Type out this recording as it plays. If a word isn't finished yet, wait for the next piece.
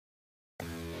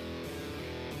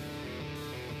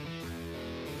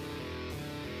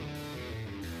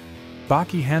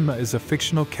Baki Hanma is a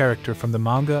fictional character from the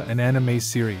manga and anime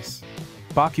series,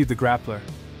 Baki the Grappler.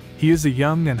 He is a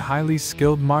young and highly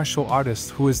skilled martial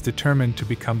artist who is determined to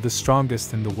become the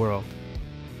strongest in the world.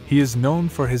 He is known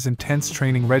for his intense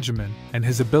training regimen and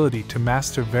his ability to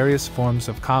master various forms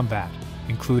of combat,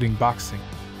 including boxing.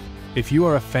 If you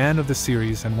are a fan of the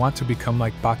series and want to become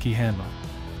like Baki Hanma,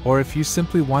 or if you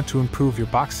simply want to improve your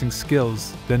boxing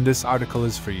skills, then this article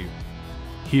is for you.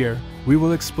 Here, we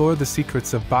will explore the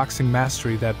secrets of boxing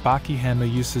mastery that Baki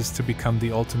Hanma uses to become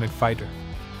the ultimate fighter.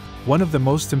 One of the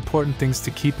most important things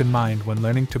to keep in mind when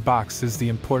learning to box is the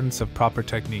importance of proper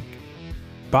technique.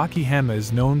 Baki Hanma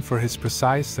is known for his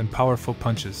precise and powerful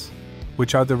punches,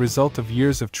 which are the result of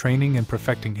years of training and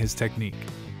perfecting his technique.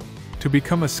 To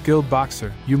become a skilled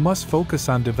boxer, you must focus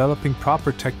on developing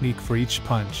proper technique for each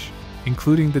punch,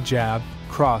 including the jab,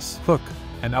 cross, hook,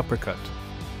 and uppercut.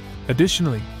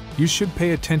 Additionally, you should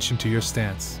pay attention to your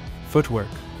stance, footwork,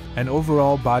 and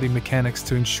overall body mechanics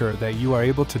to ensure that you are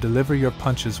able to deliver your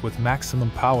punches with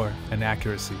maximum power and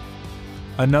accuracy.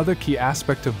 Another key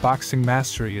aspect of boxing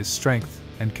mastery is strength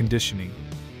and conditioning.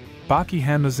 Baki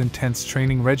Hanma's intense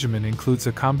training regimen includes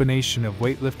a combination of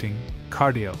weightlifting,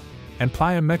 cardio, and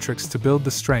plyometrics to build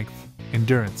the strength,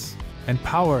 endurance, and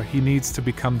power he needs to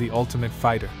become the ultimate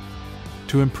fighter.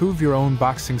 To improve your own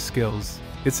boxing skills,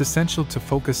 it's essential to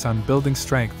focus on building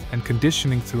strength and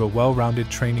conditioning through a well-rounded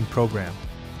training program.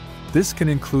 This can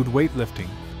include weightlifting,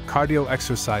 cardio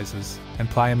exercises, and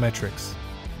plyometrics.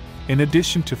 In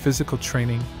addition to physical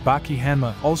training, Baki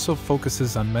Hanma also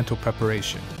focuses on mental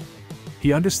preparation.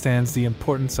 He understands the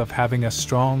importance of having a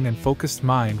strong and focused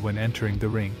mind when entering the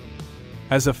ring.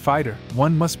 As a fighter,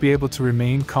 one must be able to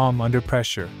remain calm under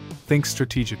pressure, think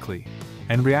strategically,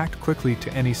 and react quickly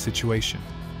to any situation.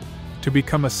 To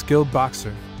become a skilled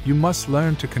boxer, you must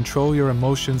learn to control your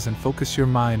emotions and focus your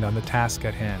mind on the task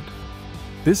at hand.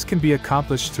 This can be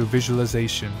accomplished through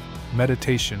visualization,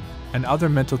 meditation, and other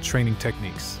mental training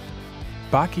techniques.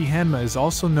 Baki Hanma is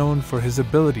also known for his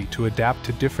ability to adapt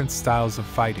to different styles of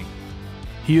fighting.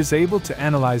 He is able to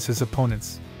analyze his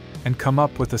opponents and come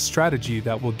up with a strategy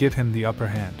that will give him the upper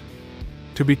hand.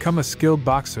 To become a skilled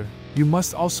boxer, you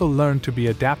must also learn to be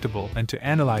adaptable and to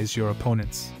analyze your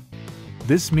opponents.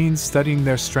 This means studying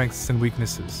their strengths and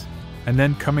weaknesses, and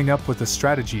then coming up with a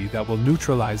strategy that will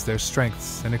neutralize their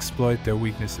strengths and exploit their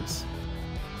weaknesses.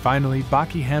 Finally,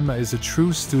 Baki Hanma is a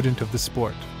true student of the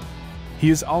sport. He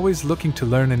is always looking to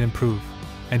learn and improve,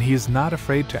 and he is not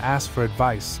afraid to ask for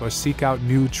advice or seek out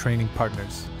new training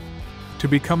partners. To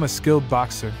become a skilled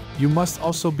boxer, you must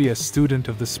also be a student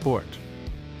of the sport.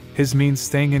 This means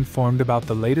staying informed about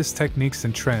the latest techniques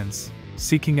and trends,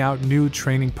 seeking out new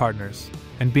training partners,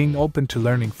 and being open to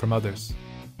learning from others.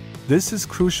 This is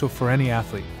crucial for any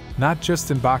athlete, not just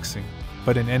in boxing,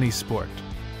 but in any sport.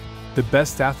 The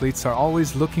best athletes are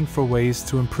always looking for ways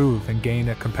to improve and gain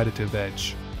a competitive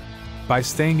edge. By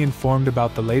staying informed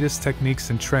about the latest techniques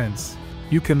and trends,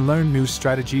 you can learn new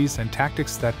strategies and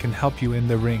tactics that can help you in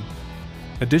the ring.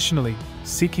 Additionally,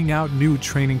 seeking out new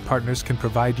training partners can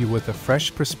provide you with a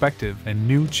fresh perspective and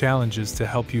new challenges to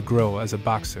help you grow as a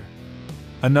boxer.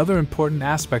 Another important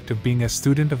aspect of being a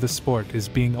student of the sport is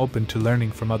being open to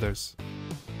learning from others.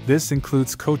 This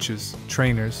includes coaches,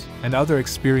 trainers, and other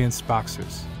experienced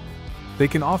boxers. They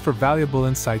can offer valuable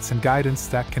insights and guidance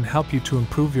that can help you to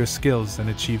improve your skills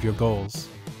and achieve your goals.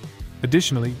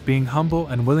 Additionally, being humble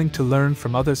and willing to learn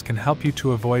from others can help you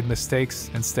to avoid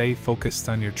mistakes and stay focused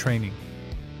on your training.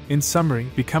 In summary,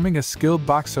 becoming a skilled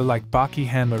boxer like Baki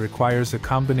Hanma requires a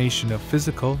combination of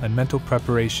physical and mental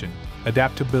preparation,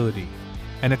 adaptability,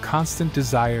 and a constant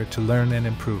desire to learn and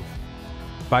improve.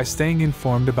 By staying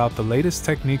informed about the latest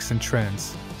techniques and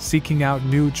trends, seeking out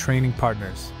new training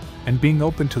partners, and being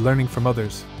open to learning from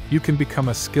others, you can become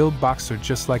a skilled boxer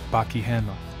just like Baki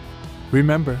Hanma.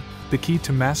 Remember, the key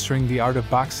to mastering the art of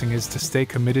boxing is to stay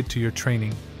committed to your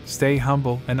training, stay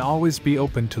humble, and always be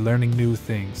open to learning new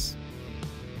things.